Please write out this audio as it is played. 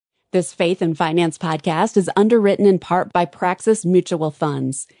This Faith and Finance podcast is underwritten in part by Praxis Mutual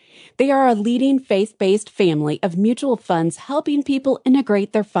Funds. They are a leading faith-based family of mutual funds helping people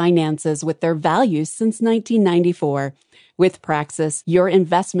integrate their finances with their values since 1994. With Praxis, your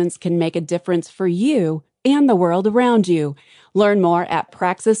investments can make a difference for you and the world around you. Learn more at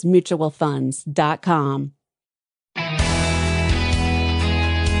praxismutualfunds.com.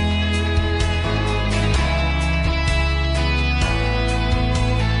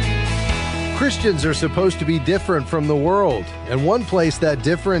 Christians are supposed to be different from the world, and one place that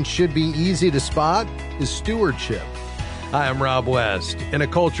difference should be easy to spot is stewardship. Hi, I'm Rob West. In a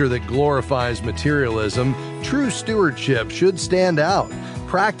culture that glorifies materialism, true stewardship should stand out.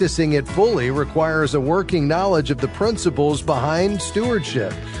 Practicing it fully requires a working knowledge of the principles behind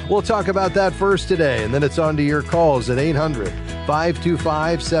stewardship. We'll talk about that first today, and then it's on to your calls at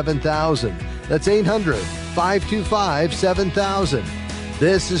 800-525-7000. That's 800-525-7000.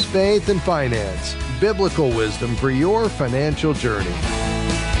 This is Faith and Finance, biblical wisdom for your financial journey.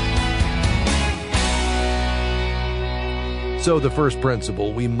 So the first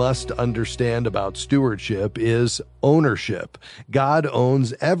principle we must understand about stewardship is ownership. God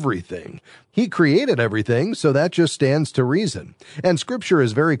owns everything. He created everything, so that just stands to reason. And Scripture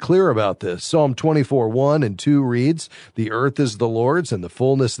is very clear about this. Psalm 24:1 and 2 reads, "The earth is the Lord's and the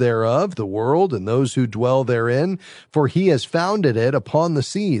fullness thereof, the world and those who dwell therein. For he has founded it upon the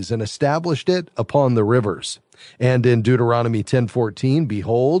seas and established it upon the rivers." And in Deuteronomy 10:14,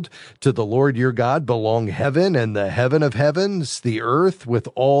 "Behold, to the Lord your God belong heaven and the heaven of heavens, the earth with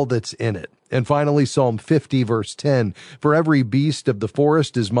all that's in it." And finally, Psalm 50, verse 10, "For every beast of the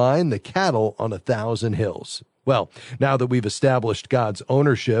forest is mine, the cattle on 1,000 hills." Well, now that we've established God's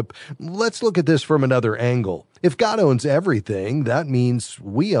ownership, let's look at this from another angle. If God owns everything, that means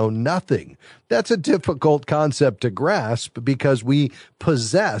we own nothing. That's a difficult concept to grasp because we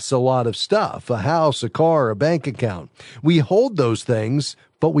possess a lot of stuff, a house, a car, a bank account. We hold those things,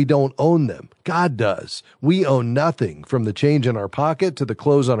 but we don't own them. God does. We own nothing, from the change in our pocket to the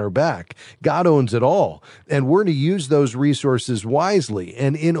clothes on our back. God owns it all, and we're to use those resources wisely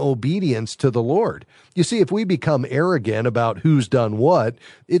and in obedience to the Lord. You see, if we become arrogant about who's done what,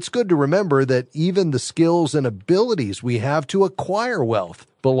 it's good to remember that even the skills and abilities we have to acquire wealth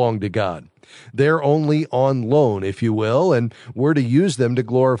belong to God. They're only on loan, if you will, and we're to use them to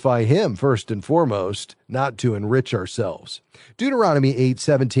glorify Him first and foremost, not to enrich ourselves. Deuteronomy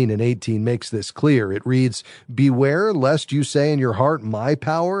 8:17 and 18 makes this clear. It reads, "Beware lest you say in your heart, my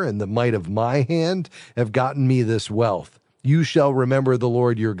power and the might of my hand have gotten me this wealth. You shall remember the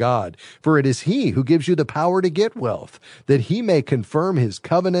Lord your God, for it is He who gives you the power to get wealth, that He may confirm His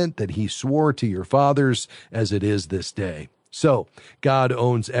covenant that He swore to your fathers, as it is this day." So, God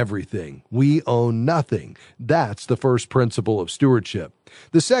owns everything. We own nothing. That's the first principle of stewardship.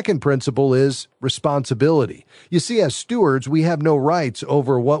 The second principle is responsibility. You see, as stewards, we have no rights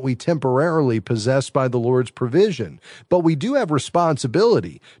over what we temporarily possess by the Lord's provision, but we do have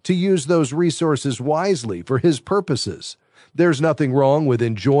responsibility to use those resources wisely for His purposes. There's nothing wrong with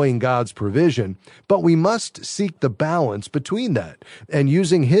enjoying God's provision, but we must seek the balance between that and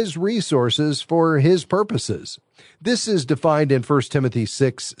using His resources for His purposes. This is defined in 1 Timothy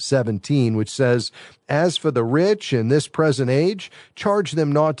 6:17, which says, "As for the rich in this present age, charge them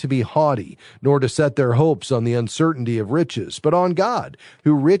not to be haughty, nor to set their hopes on the uncertainty of riches, but on God,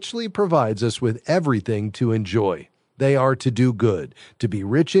 who richly provides us with everything to enjoy. They are to do good, to be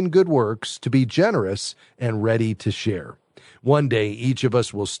rich in good works, to be generous, and ready to share." One day, each of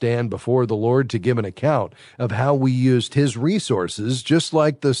us will stand before the Lord to give an account of how we used His resources, just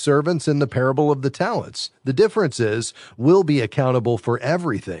like the servants in the parable of the talents. The difference is, we'll be accountable for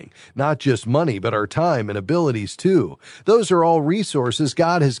everything, not just money, but our time and abilities too. Those are all resources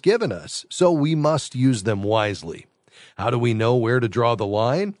God has given us, so we must use them wisely. How do we know where to draw the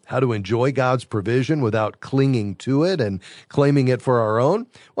line? How to enjoy God's provision without clinging to it and claiming it for our own?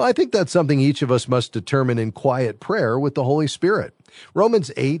 Well, I think that's something each of us must determine in quiet prayer with the Holy Spirit.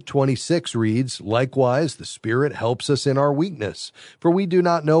 Romans 8:26 reads, "Likewise, the Spirit helps us in our weakness, for we do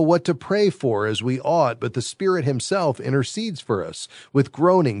not know what to pray for as we ought, but the Spirit Himself intercedes for us with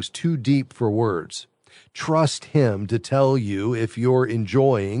groanings too deep for words." Trust Him to tell you if you're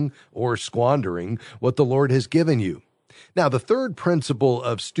enjoying or squandering what the Lord has given you. Now, the third principle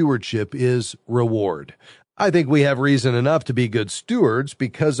of stewardship is reward. I think we have reason enough to be good stewards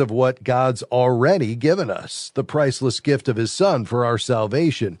because of what God's already given us, the priceless gift of His Son for our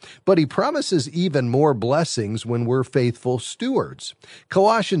salvation. But He promises even more blessings when we're faithful stewards.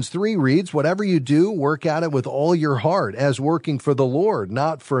 Colossians 3 reads, "Whatever you do, work at it with all your heart, as working for the Lord,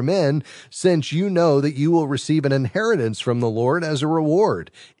 not for men, since you know that you will receive an inheritance from the Lord as a reward.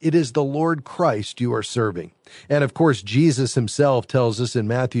 It is the Lord Christ you are serving." And of course, Jesus Himself tells us in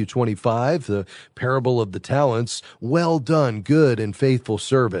Matthew 25, the parable of the talents, "Well done, good and faithful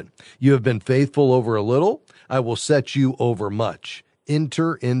servant. You have been faithful over a little. I will set you over much.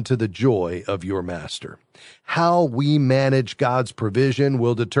 Enter into the joy of your master." How we manage God's provision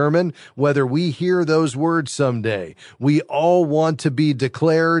will determine whether we hear those words someday. We all want to be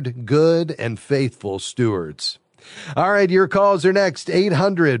declared good and faithful stewards. All right, your calls are next,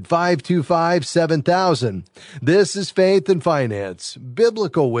 800-525-7000. This is Faith and Finance,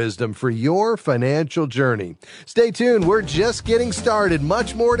 biblical wisdom for your financial journey. Stay tuned. We're just getting started.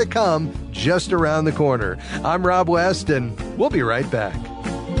 Much more to come just around the corner. I'm Rob West, and we'll be right back.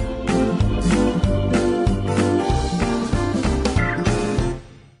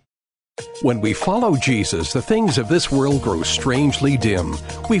 When we follow Jesus, the things of this world grow strangely dim.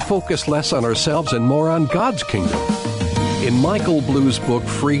 We focus less on ourselves and more on God's kingdom. In Michael Blue's book,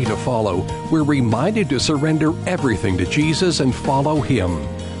 Free to Follow, we're reminded to surrender everything to Jesus and follow Him.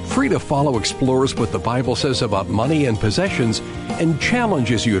 Free to Follow explores what the Bible says about money and possessions and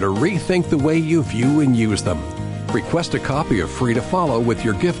challenges you to rethink the way you view and use them. Request a copy of Free to Follow with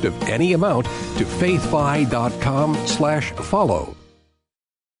your gift of any amount to faithfi.com/follow.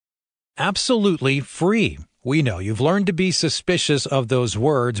 Absolutely free. We know you've learned to be suspicious of those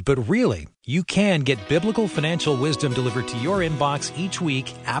words, but really, you can get biblical financial wisdom delivered to your inbox each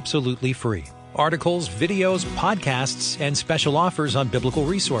week absolutely free. Articles, videos, podcasts, and special offers on biblical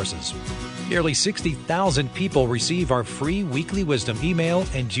resources. Nearly 60,000 people receive our free weekly wisdom email,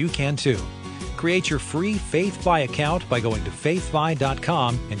 and you can too. Create your free FaithFi account by going to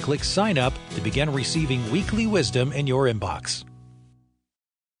faithfi.com and click Sign Up to begin receiving weekly wisdom in your inbox.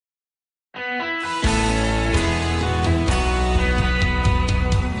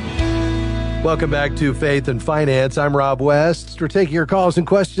 Welcome back to Faith and Finance. I'm Rob West. We're taking your calls and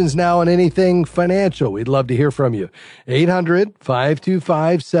questions now on anything financial. We'd love to hear from you.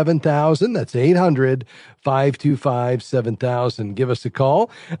 800-525-7000. That's 800-525-7000. Give us a call.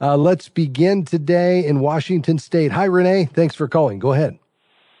 Let's begin today in Washington State. Hi, Renee. Thanks for calling. Go ahead.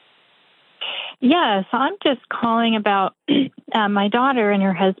 Yes, I'm just calling about my daughter and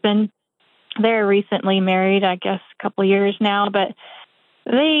her husband. They're recently married, I guess a couple of years now, but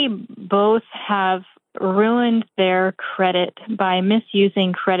they both have ruined their credit by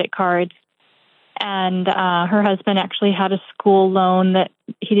misusing credit cards. And her husband actually had a school loan that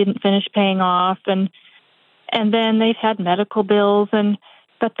he didn't finish paying off. And then they've had medical bills.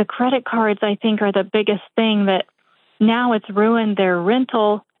 But the credit cards, I think, are the biggest thing that now it's ruined their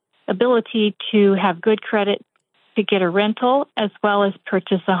rental ability to have good credit to get a rental as well as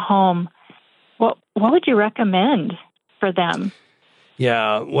purchase a home. What would you recommend for them?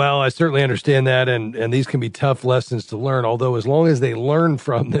 Yeah, well, I certainly understand that, and these can be tough lessons to learn, although as long as they learn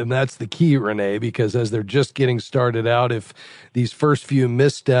from them, that's the key, Renee, because as they're just getting started out, if these first few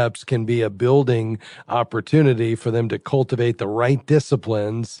missteps can be a building opportunity for them to cultivate the right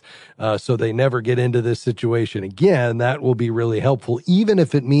disciplines so they never get into this situation again, that will be really helpful, even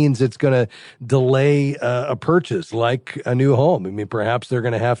if it means it's going to delay a purchase like a new home. I mean, perhaps they're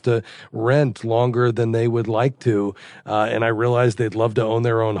going to have to rent longer than they would like to, and I realize they'd love to own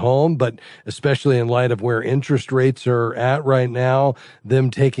their own home, but especially in light of where interest rates are at right now, them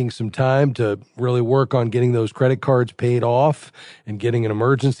taking some time to really work on getting those credit cards paid off and getting an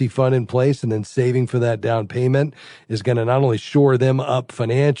emergency fund in place and then saving for that down payment is going to not only shore them up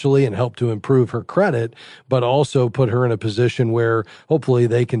financially and help to improve her credit, but also put her in a position where hopefully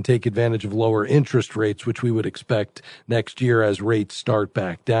they can take advantage of lower interest rates, which we would expect next year as rates start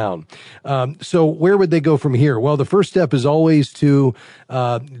back down. So where would they go from here? Well, the first step is always to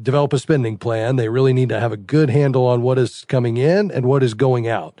develop a spending plan. They really need to have a good handle on what is coming in and what is going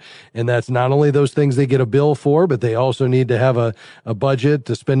out. And that's not only those things they get a bill for, but they also need to have a budget,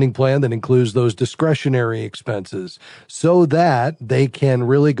 a spending plan that includes those discretionary expenses so that they can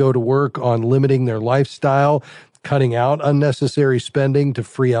really go to work on limiting their lifestyle, cutting out unnecessary spending to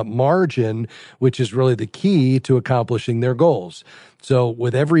free up margin, which is really the key to accomplishing their goals. So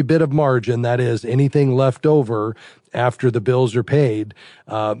with every bit of margin, that is anything left over, after the bills are paid,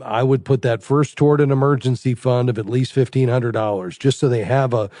 I would put that first toward an emergency fund of at least $1,500, just so they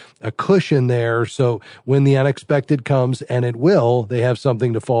have a cushion there. So when the unexpected comes, and it will, they have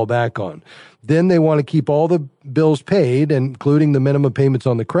something to fall back on. Then they want to keep all the bills paid, including the minimum payments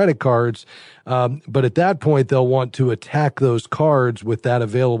on the credit cards. But at that point, they'll want to attack those cards with that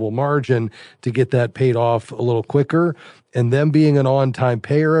available margin to get that paid off a little quicker. And them being an on-time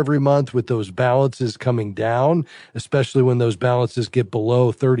payer every month with those balances coming down, especially when those balances get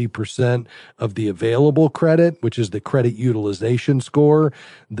below 30% of the available credit, which is the credit utilization score,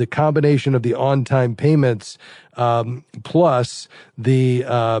 the combination of the on-time payments plus the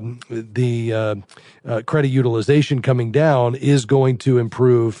credit utilization coming down is going to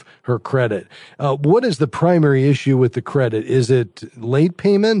improve her credit. What is the primary issue with the credit? Is it late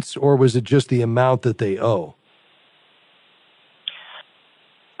payments, or was it just the amount that they owe?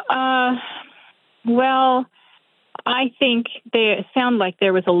 Well, I think they sound like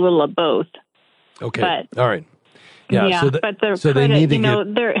there was a little of both. Okay. But, all right. Yeah. But the so credit, they need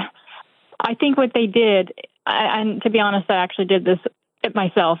to I think what they did, and to be honest, I actually did this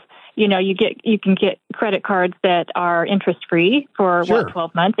myself. You can get credit cards that are interest free for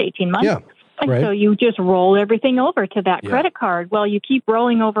 12 months, 18 months. Yeah. And so you just roll everything over to that credit card. Well, you keep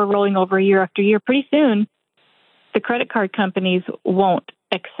rolling over year after year. Pretty soon, the credit card companies won't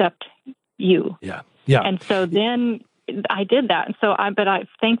accept you. Yeah. And so then I did that. And so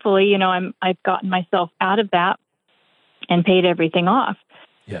thankfully, I've gotten myself out of that and paid everything off.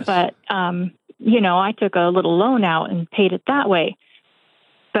 Yes. But, I took a little loan out and paid it that way.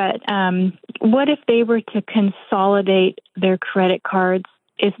 But what if they were to consolidate their credit cards?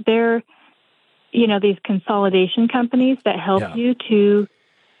 Is there, these consolidation companies that help you to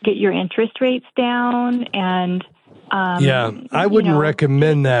get your interest rates down and I wouldn't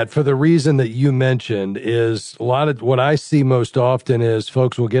recommend that for the reason that you mentioned. Is a lot of what I see most often is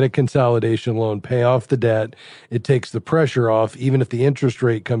folks will get a consolidation loan, pay off the debt. It takes the pressure off. Even if the interest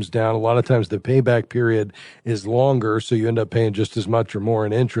rate comes down, a lot of times the payback period is longer, so you end up paying just as much or more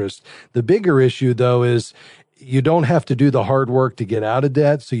in interest. The bigger issue, though, is you don't have to do the hard work to get out of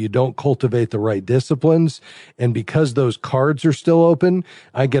debt, so you don't cultivate the right disciplines. And because those cards are still open,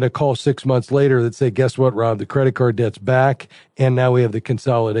 I get a call 6 months later that say, guess what, Rob, the credit card debt's back, and now we have the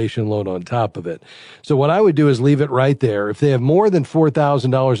consolidation loan on top of it. So what I would do is leave it right there. If they have more than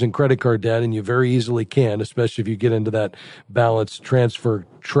 $4,000 in credit card debt, and you very easily can, especially if you get into that balance transfer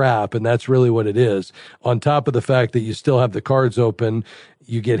trap, and that's really what it is, on top of the fact that you still have the cards open,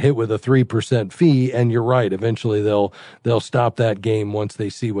 you get hit with a 3% fee, and you're right. Eventually, they'll stop that game once they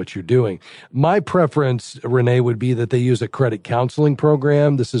see what you're doing. My preference, Renee, would be that they use a credit counseling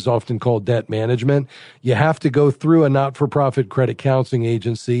program. This is often called debt management. You have to go through a not-for-profit credit counseling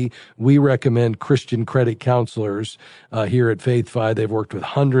agency. We recommend Christian credit counselors here at FaithFi. They've worked with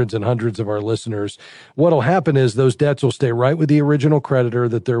hundreds and hundreds of our listeners. What'll happen is those debts will stay right with the original creditor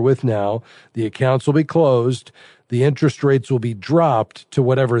that they're with now. The accounts will be closed. The interest rates will be dropped to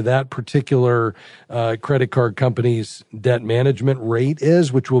whatever that particular credit card company's debt management rate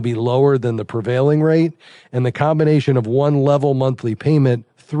is, which will be lower than the prevailing rate. And the combination of one level monthly payment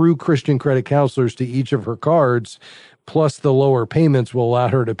through Christian credit counselors to each of her cards, plus the lower payments, will allow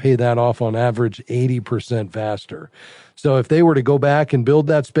her to pay that off on average 80% faster. So if they were to go back and build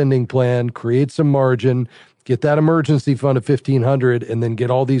that spending plan, create some margin, get that emergency fund of $1,500, and then get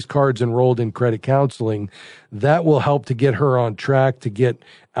all these cards enrolled in credit counseling, that will help to get her on track to get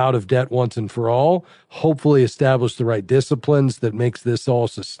out of debt once and for all, hopefully establish the right disciplines that makes this all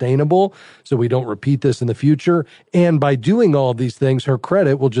sustainable so we don't repeat this in the future. And by doing all of these things, her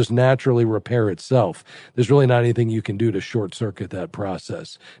credit will just naturally repair itself. There's really not anything you can do to short circuit that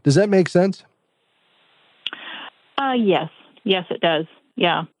process. Does that make sense? Yes. Yes, it does.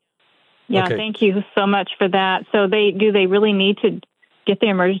 Yeah. Yeah, okay. Thank you so much for that. So do they really need to get the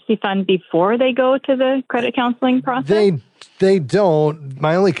emergency fund before they go to the credit counseling process? They don't.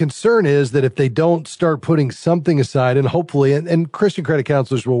 My only concern is that if they don't start putting something aside, and hopefully, and Christian credit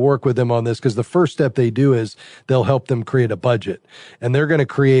counselors will work with them on this, because the first step they do is they'll help them create a budget. And they're going to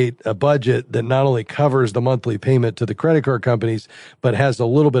create a budget that not only covers the monthly payment to the credit card companies, but has a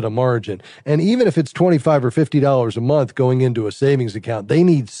little bit of margin. And even if it's $25 or $50 a month going into a savings account, they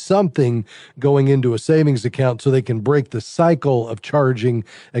need something going into a savings account so they can break the cycle of charging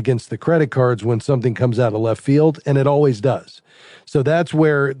against the credit cards when something comes out of left field, and it always does. So that's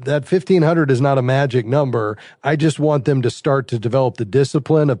where that 1,500 is not a magic number. I just want them to start to develop the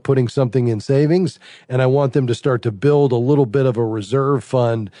discipline of putting something in savings, and I want them to start to build a little bit of a reserve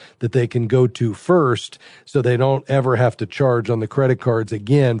fund that they can go to first so they don't ever have to charge on the credit cards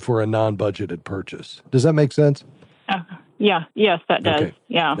again for a non-budgeted purchase. Does that make sense? Yes, that does. Okay.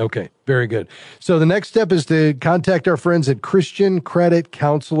 Yeah. Okay. Very good. So the next step is to contact our friends at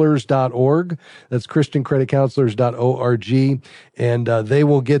ChristianCreditCounselors.org. That's ChristianCreditCounselors.org. And they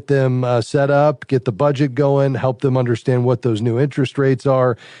will get them set up, get the budget going, help them understand what those new interest rates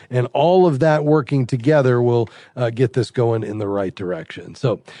are. And all of that working together will get this going in the right direction.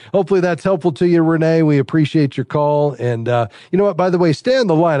 So hopefully that's helpful to you, Renee. We appreciate your call. And you know what? By the way, stay on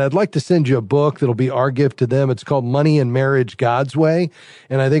the line. I'd like to send you a book that'll be our gift to them. It's called Money and Marriage God's Way.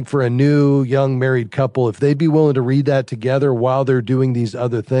 And I think for a new young married couple, if they'd be willing to read that together while they're doing these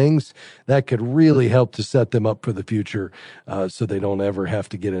other things, that could really help to set them up for the future so they don't ever have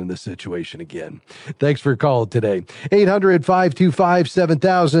to get in this situation again. Thanks for your call today.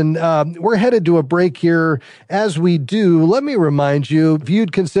 800-525-7000. We're headed to a break here. As we do, let me remind you, if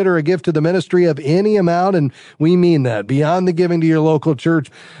you'd consider a gift to the ministry of any amount, and we mean that, beyond the giving to your local church,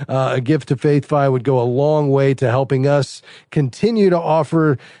 a gift to Faith Fi would go a long way to helping us continue to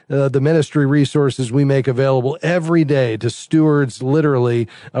offer the ministry resources we make available every day to stewards literally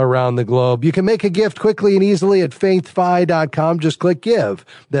around the globe. You can make a gift quickly and easily at faithfi.com. Just click give.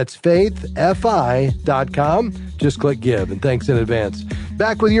 That's faithfi.com. Just click give. And thanks in advance.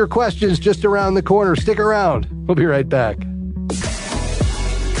 Back with your questions just around the corner. Stick around. We'll be right back.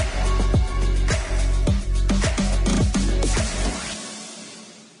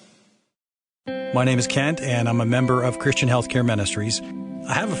 My name is Kent, and I'm a member of Christian Healthcare Ministries.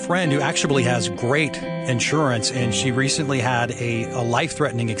 I have a friend who actually has great insurance, and she recently had a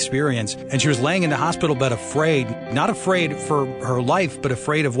life-threatening experience, and she was laying in the hospital bed afraid, not afraid for her life, but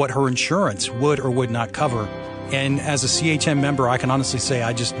afraid of what her insurance would or would not cover. And as a CHM member, I can honestly say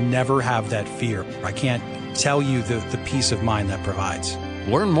I just never have that fear. I can't tell you the peace of mind that provides.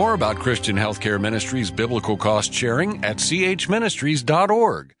 Learn more about Christian Healthcare Ministries' biblical cost sharing at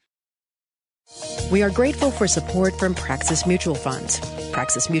chministries.org. We are grateful for support from Praxis Mutual Funds.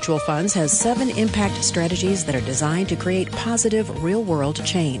 Praxis Mutual Funds has 7 impact strategies that are designed to create positive, real-world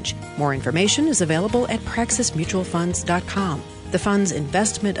change. More information is available at praxismutualfunds.com. The fund's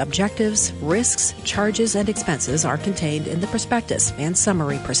investment objectives, risks, charges, and expenses are contained in the prospectus and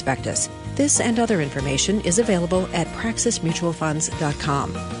summary prospectus. This and other information is available at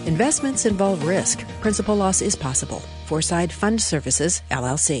praxismutualfunds.com. Investments involve risk. Principal loss is possible. Foreside Fund Services,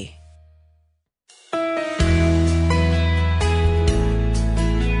 LLC.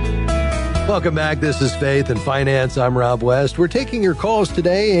 Welcome back. This is Faith and Finance. I'm Rob West. We're taking your calls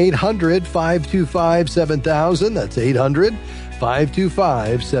today, 800-525-7000. That's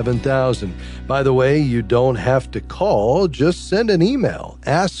 800-525-7000. By the way, you don't have to call. Just send an email.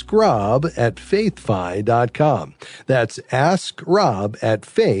 AskRob@faithfi.com. That's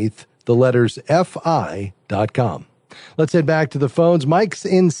AskRob@faith, the letters FI.com. Let's head back to the phones. Mike's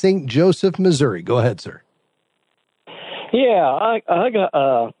in St. Joseph, Missouri. Go ahead, sir. Yeah, I got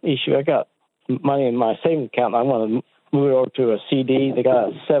an issue. I got money in my savings account. I want to move it over to a CD. They got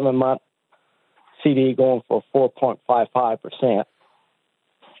a 7-month CD going for 4.55%.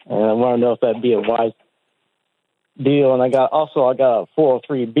 And I want to know if that'd be a wise deal. And I got a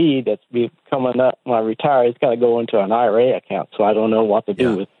 403B that's coming up when I retire. It's got to go into an IRA account, so I don't know what to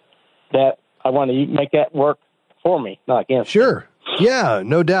do with that. I want to make that work for me, not against me. Sure. Yeah,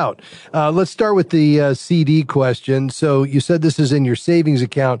 no doubt. Let's start with the CD question. So you said this is in your savings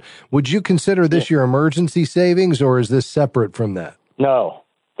account. Would you consider this your emergency savings, or is this separate from that? No,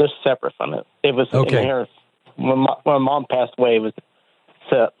 this is separate from it. It was in here when my mom passed away. It was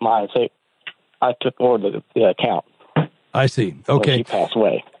set mine, so I took over the account. I see. Okay. When she passed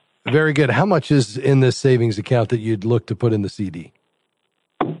away. Very good. How much is in this savings account that you'd look to put in the CD?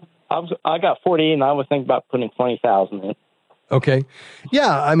 I got 40, and I was thinking about putting 20,000 in. Okay.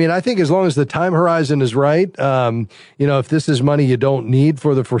 Yeah. I mean, I think as long as the time horizon is right, if this is money you don't need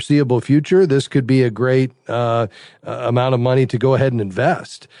for the foreseeable future, this could be a great amount of money to go ahead and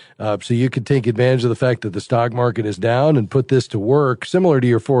invest. So you could take advantage of the fact that the stock market is down and put this to work, similar to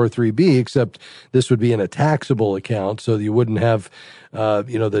your 403B, except this would be in a taxable account, so you wouldn't have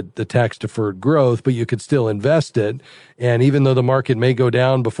the tax deferred growth, but you could still invest it. And even though the market may go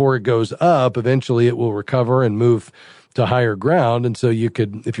down before it goes up, eventually it will recover and move to higher ground. And so you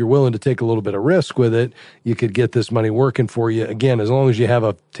could, if you're willing to take a little bit of risk with it, you could get this money working for you. Again, as long as you have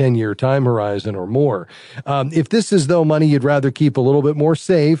a 10-year time horizon or more. If this is though money you'd rather keep a little bit more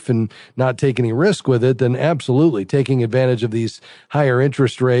safe and not take any risk with it, then absolutely taking advantage of these higher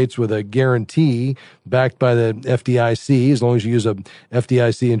interest rates with a guarantee backed by the FDIC. As long as you use a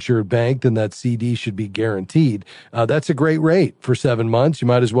FDIC insured bank, then that CD should be guaranteed. That's a great rate for 7 months. You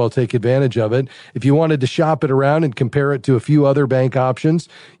might as well take advantage of it. If you wanted to shop it around and compare compare it to a few other bank options,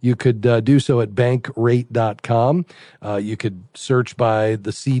 you could do so at bankrate.com. You could search by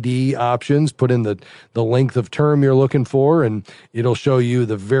the CD options, put in the length of term you're looking for, and it'll show you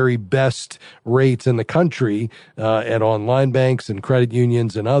the very best rates in the country at online banks and credit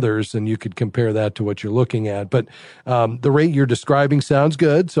unions and others, and you could compare that to what you're looking at. But the rate you're describing sounds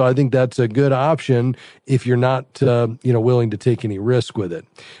good, so I think that's a good option if you're not willing to take any risk with it.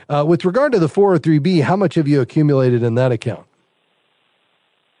 With regard to the 403B, how much have you accumulated in that account?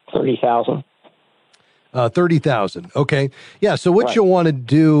 $30,000. 30,000. Okay. Yeah. So what you'll want to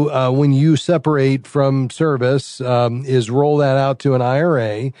do when you separate from service is roll that out to an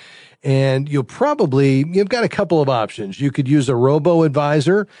IRA. And you've got a couple of options. You could use a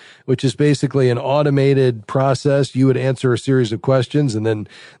robo-advisor, which is basically an automated process. You would answer a series of questions, and then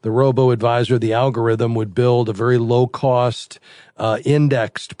the robo-advisor, the algorithm, would build a very low-cost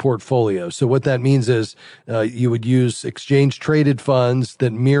indexed portfolio. So what that means is you would use exchange-traded funds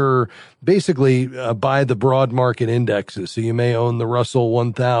that mirror basically buy the broad market indexes. So you may own the Russell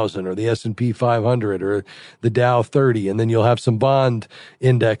 1000 or the S&P 500 or the Dow 30, and then you'll have some bond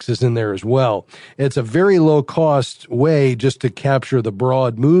indexes in there as well. It's a very low-cost way just to capture the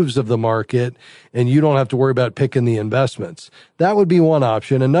broad moves of the market, and you don't have to worry about picking the investments. That would be one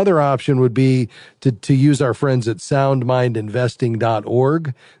option. Another option would be to use our friends at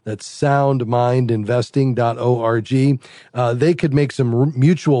soundmindinvesting.org. That's soundmindinvesting.org. They could make some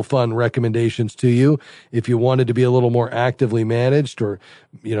mutual fund recommendations to you if you wanted to be a little more actively managed, or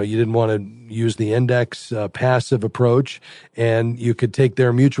you didn't want to use the index passive approach, and you could take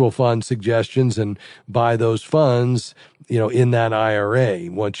their mutual fund suggestions and buy those funds in that IRA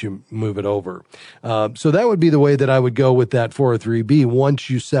once you move it over. So that would be the way that I would go with that 403B once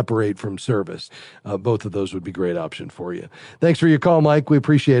you separate from service. Both of those would be a great option for you. Thanks for your call, Mike. We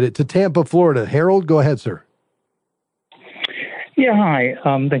appreciate it. To Tampa, Florida. Harold, go ahead, sir. Yeah, hi.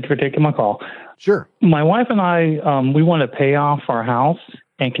 Thank you for taking my call. Sure. My wife and I, we want to pay off our house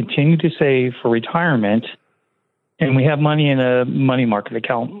and continue to save for retirement, and we have money in a money market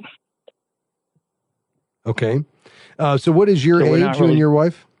account. Okay. So what is your age, you and your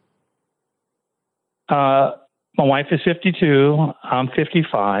wife? My wife is 52. I'm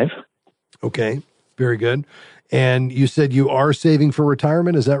 55. Okay. Very good. And you said you are saving for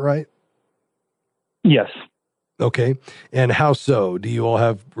retirement. Is that right? Yes. Okay. And how so? Do you all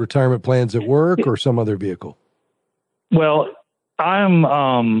have retirement plans at work or some other vehicle? Well,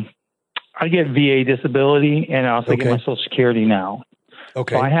 I get VA disability, and I also get my Social Security now.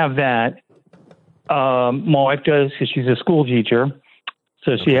 Okay. So I have that. My wife does, because she's a school teacher.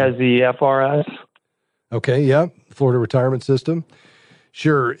 So she has the FRS. Okay. Yeah. Florida Retirement System.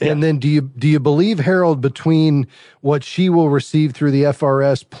 Sure. Yeah. And then do you believe, Harold, between what she will receive through the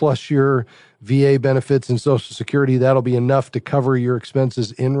FRS plus your VA benefits and Social Security, that'll be enough to cover your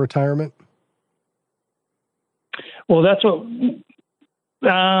expenses in retirement? Well, that's what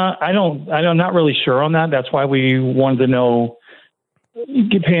I'm not really sure on that. That's why we wanted to know,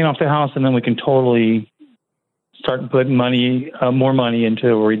 get paying off the house, and then we can totally start putting more money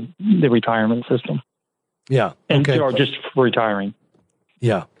into the retirement system. Yeah. Okay. Or just for retiring.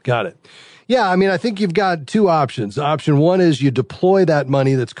 Yeah. Got it. Yeah, I mean, I think you've got two options. Option one is you deploy that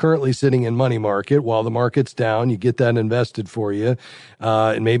money that's currently sitting in money market while the market's down. You get that invested for you.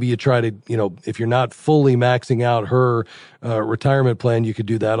 And maybe you try to, if you're not fully maxing out her retirement plan, you could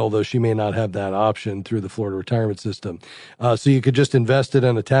do that, although she may not have that option through the Florida retirement system. So you could just invest it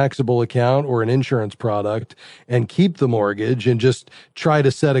in a taxable account or an insurance product and keep the mortgage and just try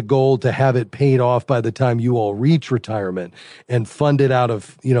to set a goal to have it paid off by the time you all reach retirement and fund it out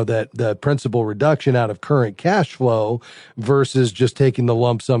of, the principal reduction out of current cash flow versus just taking the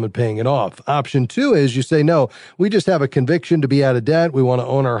lump sum and paying it off. Option two is you say, no, we just have a conviction to be out of debt. We want to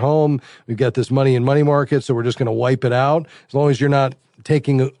own our home. We've got this money in money market, so we're just going to wipe it out. As long as you're not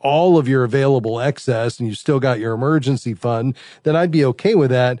taking all of your available excess and you still got your emergency fund, then I'd be okay with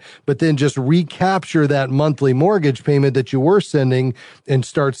that. But then just recapture that monthly mortgage payment that you were sending and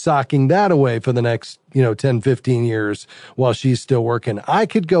start socking that away for the next, 10, 15 years while she's still working. I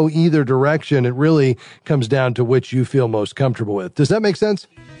could go either direction. It really comes down to which you feel most comfortable with. Does that make sense?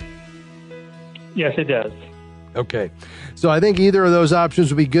 Yes, it does. Okay. So I think either of those options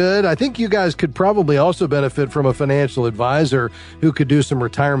would be good. I think you guys could probably also benefit from a financial advisor who could do some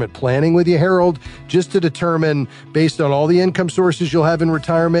retirement planning with you, Harold, just to determine, based on all the income sources you'll have in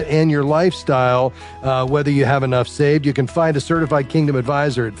retirement and your lifestyle, whether you have enough saved. You can find a certified Kingdom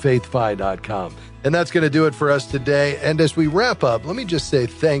advisor at faithfi.com. And that's going to do it for us today. And as we wrap up, let me just say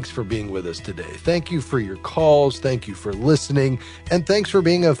thanks for being with us today. Thank you for your calls. Thank you for listening. And thanks for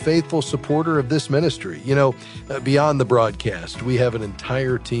being a faithful supporter of this ministry. You know, beyond the broadcast, we have an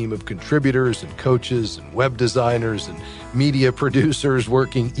entire team of contributors and coaches and web designers and media producers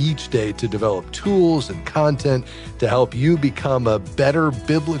working each day to develop tools and content to help you become a better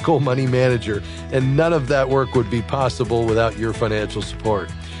biblical money manager. And none of that work would be possible without your financial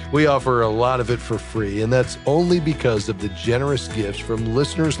support. We offer a lot of it for free, and that's only because of the generous gifts from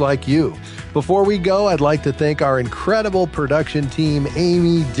listeners like you. Before we go, I'd like to thank our incredible production team,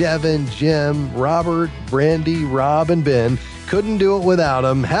 Amy, Devin, Jim, Robert, Brandy, Rob, and Ben. Couldn't do it without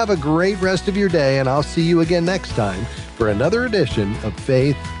them. Have a great rest of your day, and I'll see you again next time for another edition of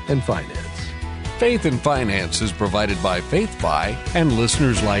Faith and Finance. Faith and Finance is provided by Faith Fi and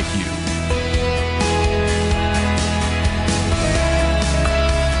listeners like you.